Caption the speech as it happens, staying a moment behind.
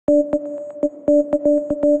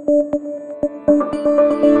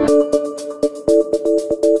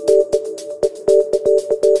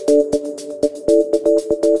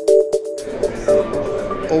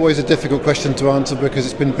Always a difficult question to answer because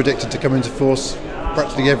it's been predicted to come into force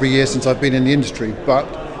practically every year since I've been in the industry, but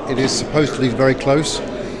it is supposedly very close,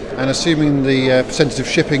 and assuming the percentage of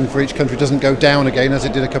shipping for each country doesn't go down again as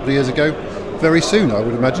it did a couple of years ago, very soon I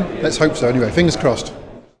would imagine. Let's hope so anyway, fingers crossed.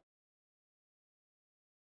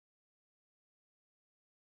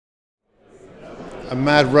 A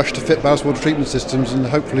mad rush to fit ballast water treatment systems and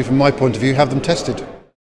hopefully from my point of view have them tested.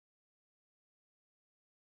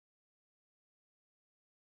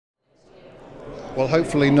 Well,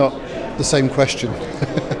 hopefully not the same question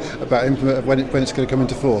about when it's going to come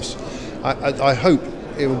into force. I hope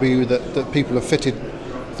it will be that people have fitted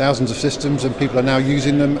thousands of systems and people are now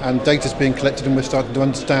using them and data is being collected and we're starting to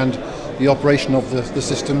understand the operation of the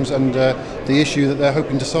systems and the issue that they're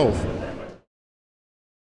hoping to solve.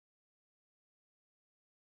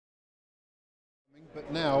 But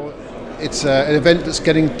now it's an event that's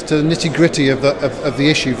getting to the nitty-gritty of the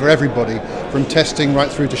issue for everybody, from testing right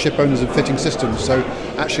through to ship owners and fitting systems. So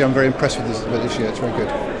actually I'm very impressed with this year, it's very good.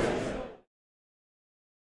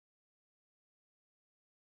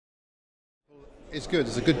 It's good,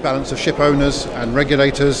 there's a good balance of ship owners and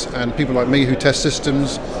regulators and people like me who test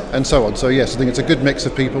systems and so on. So yes, I think it's a good mix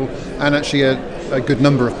of people and actually a good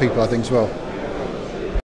number of people I think as well.